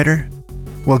weird writer?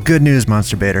 Well, good news,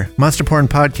 Monster Baiter. Monster Porn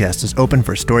Podcast is open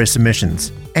for story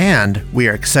submissions. And we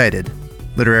are excited,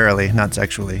 literally, not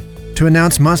sexually, to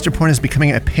announce Monster Porn is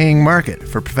becoming a paying market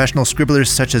for professional scribblers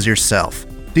such as yourself.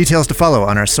 Details to follow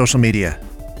on our social media.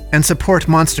 And support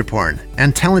Monster Porn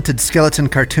and talented skeleton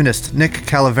cartoonist Nick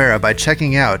Calavera by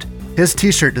checking out his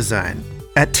t-shirt design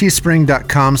at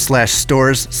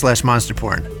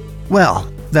teespring.com/stores/monsterporn.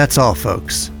 Well, that's all,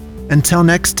 folks. Until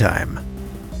next time,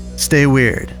 stay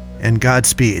weird and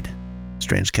Godspeed,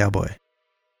 Strange Cowboy.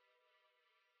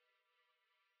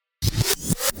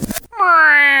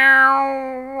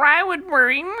 I would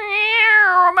worry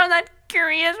about that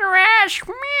curious rash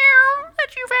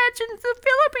that you've had since the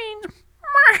Philippines.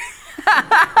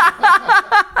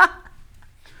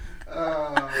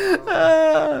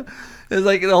 It's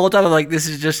like the whole time I'm like, this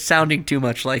is just sounding too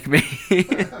much like me.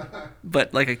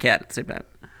 But like a cat at the same time.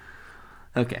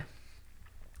 Okay.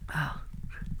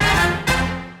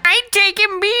 I'd take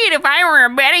him beat if I were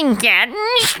a betting cat.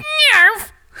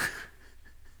 Snarf.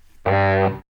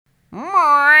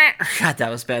 God, that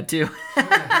was bad too.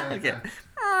 Okay.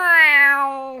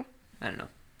 I don't know.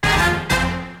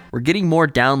 We're getting more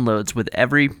downloads with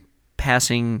every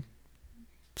passing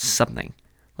something.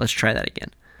 Let's try that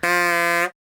again.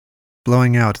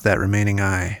 Blowing out that remaining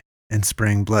eye and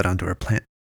spraying blood onto her plant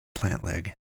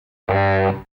leg.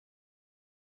 A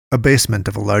basement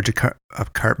of a large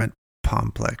apartment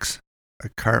complex.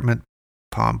 Apartment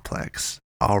complex.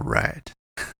 All right.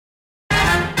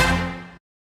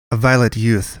 A violet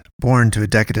youth, born to a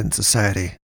decadent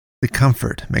society. The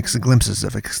comfort makes the glimpses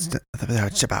of a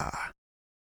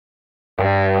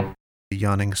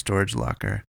yawning storage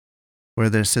locker, where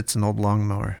there sits an old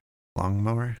lawnmower.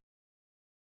 Lawnmower?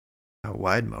 A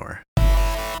wide mower.